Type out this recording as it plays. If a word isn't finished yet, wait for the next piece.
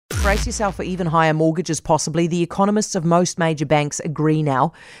brace yourself for even higher mortgages possibly. The economists of most major banks agree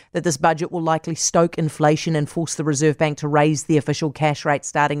now that this budget will likely stoke inflation and force the Reserve Bank to raise the official cash rate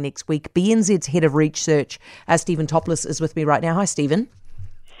starting next week. BNZ's head of research, Stephen Toplis, is with me right now. Hi, Stephen.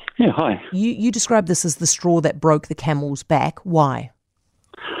 Yeah, hi. You described this as the straw that broke the camel's back. Why?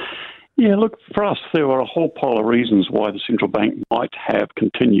 Yeah, look, for us, there were a whole pile of reasons why the central bank might have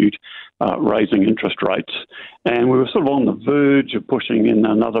continued raising interest rates. And we were sort of on the verge of pushing in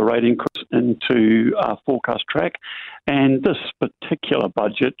another rate increase into our forecast track. And this particular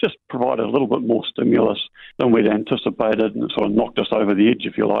budget just provided a little bit more stimulus than we'd anticipated, and it sort of knocked us over the edge,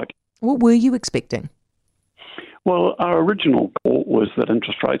 if you like. What were you expecting? Well, our original call was that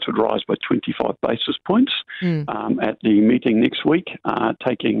interest rates would rise by 25 basis points at the meeting next week,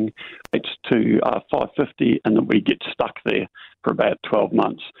 taking rates to 5.50, and that we get stuck there for about 12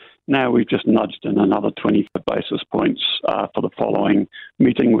 months. Now we've just nudged in another 25 basis points for the following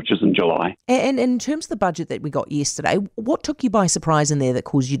meeting, which is in July. And in terms of the budget that we got yesterday, what took you by surprise in there that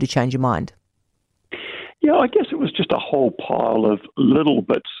caused you to change your mind? Yeah, I guess it was just a whole pile of little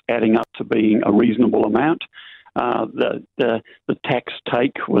bits adding up to being a reasonable amount. The tax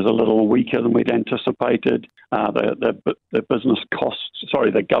take was a little weaker than we'd anticipated. The business costs,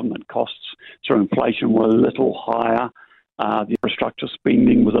 the government costs through inflation were a little higher. The infrastructure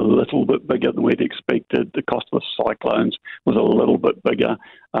spending was a little bit bigger than we'd expected. The cost of the cyclones was a little bit bigger,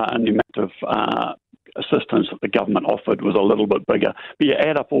 and the amount of assistance that the government offered was a little bit bigger. But you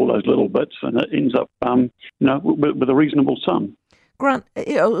add up all those little bits, and it ends up, with a reasonable sum. Grant,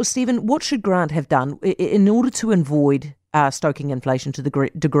 Stephen, what should Grant have done in order to avoid stoking inflation to the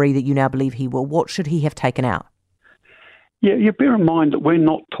degree that you now believe he will? What should he have taken out? Yeah, you bear in mind that we're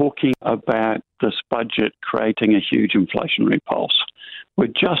not talking about this budget creating a huge inflationary pulse. We're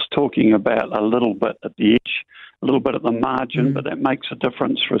just talking about a little bit at the edge, a little bit at the margin, but that makes a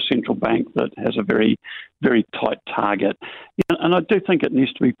difference for a central bank that has a very, very tight target. And I do think it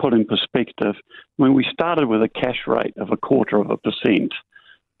needs to be put in perspective. When we started with a cash rate of 0.25%,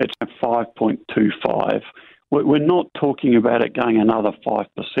 it's at 5.25. We're not talking about it going another 5%.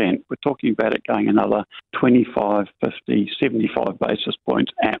 We're talking about it going another 25, 50, 75 basis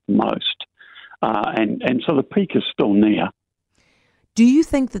points at most. And so the peak is still near. Do you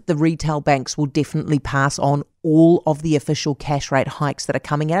think that the retail banks will definitely pass on all of the official cash rate hikes that are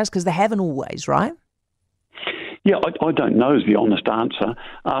coming at us? Because they haven't always, right? Yeah, I don't know is the honest answer,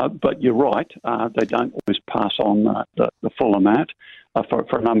 but you're right. They don't always pass on the full amount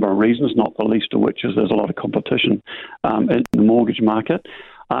for a number of reasons, not the least of which is there's a lot of competition in the mortgage market.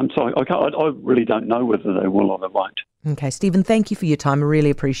 So I really don't know whether they will or they won't. Okay, Stephen, thank you for your time. I really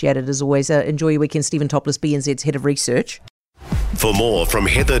appreciate it as always. Enjoy your weekend. Stephen Toplis, BNZ's Head of Research. For more from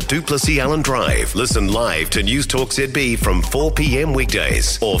Heather Duplessis Allen Drive, listen live to News Talk ZB from 4 p.m.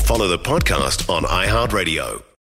 weekdays or follow the podcast on iHeartRadio.